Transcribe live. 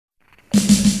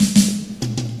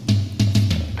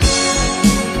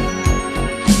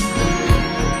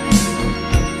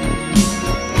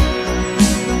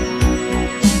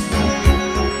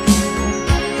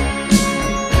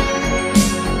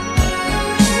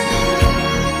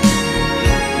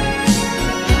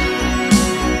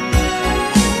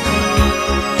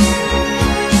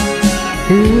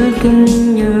Looking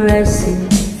in your eyes,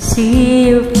 see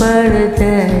your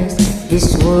paradise.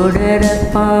 This world that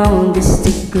I found is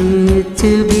too good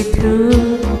to be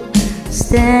true.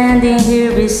 Standing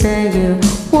here beside you,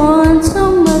 want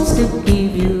so much to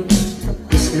give you.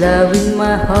 This love in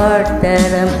my heart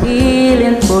that I'm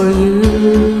feeling for you.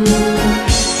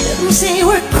 You say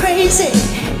we're crazy,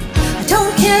 I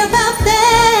don't care about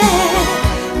that.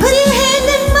 Put your hand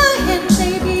in my hand,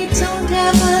 baby, don't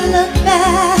ever look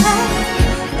back.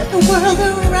 Let the world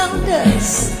around us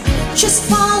just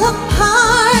fall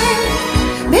apart.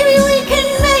 Maybe we can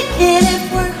make it if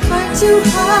we're heart to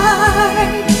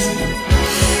heart.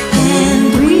 And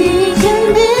we can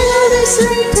build this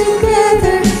dream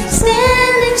together,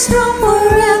 standing strong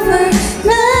forever.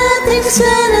 Nothing's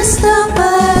gonna stop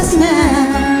us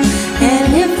now.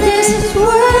 And if this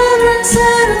world runs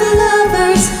out of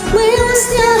lovers, we'll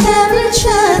still have each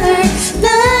other.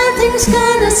 Nothing's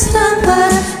gonna stop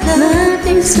us.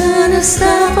 Nothing's gonna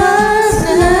stop us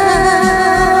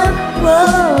now.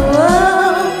 Whoa,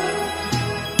 whoa.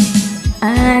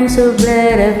 I'm so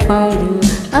glad I found you.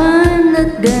 I'm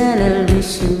not gonna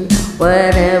lose you.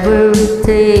 Whatever it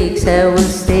takes, I will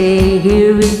stay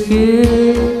here with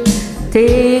you.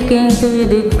 Taking to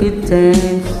the good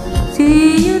times,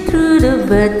 see you through the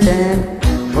bad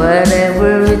times.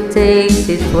 Whatever it takes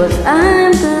is what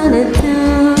I'm gonna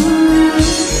do.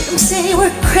 They say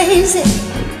we're crazy,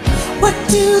 what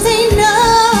do they know?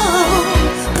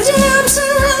 Put your arms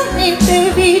around me,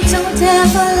 baby, don't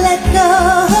ever let go.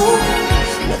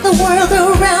 Let the world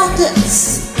around us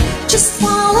just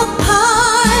fall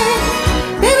apart.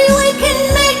 Maybe we can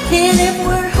make it if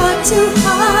we're heart to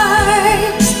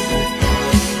heart.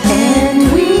 And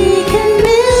we can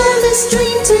build this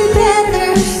dream together,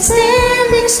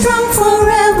 standing strong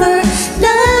forever.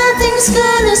 Nothing's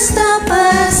gonna stop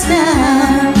us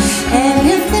now. And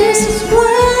if this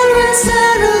world runs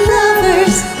out of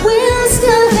lovers, we'll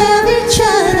still have each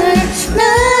other.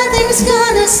 Nothing's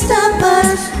gonna stop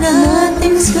us.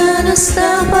 Nothing's gonna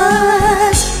stop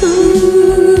us.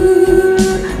 Ooh,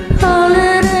 all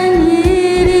that I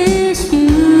need is you.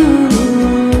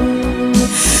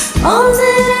 All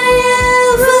that I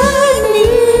ever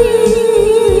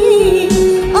need.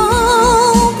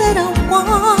 All that I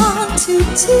want to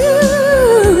do.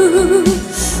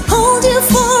 Hold you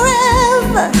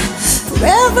forever,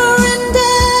 forever and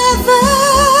ever.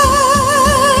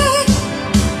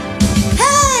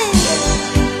 Hey!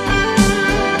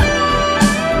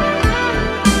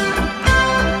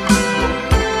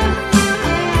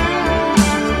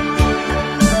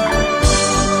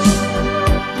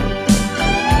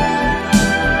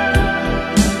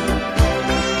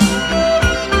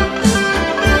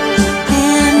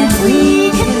 And we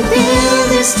can build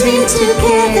this dream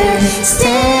together,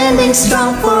 standing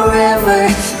strong forever.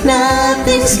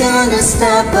 Nothing's gonna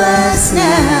stop us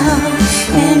now.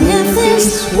 And if this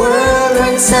world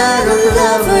runs out of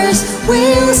lovers,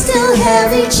 we'll still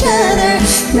have each other.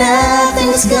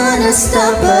 Nothing's gonna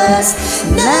stop us.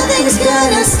 Nothing's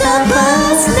gonna stop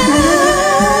us now.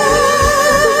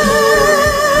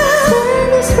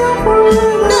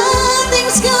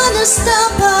 Nothing's gonna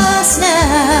stop us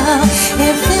now.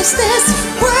 If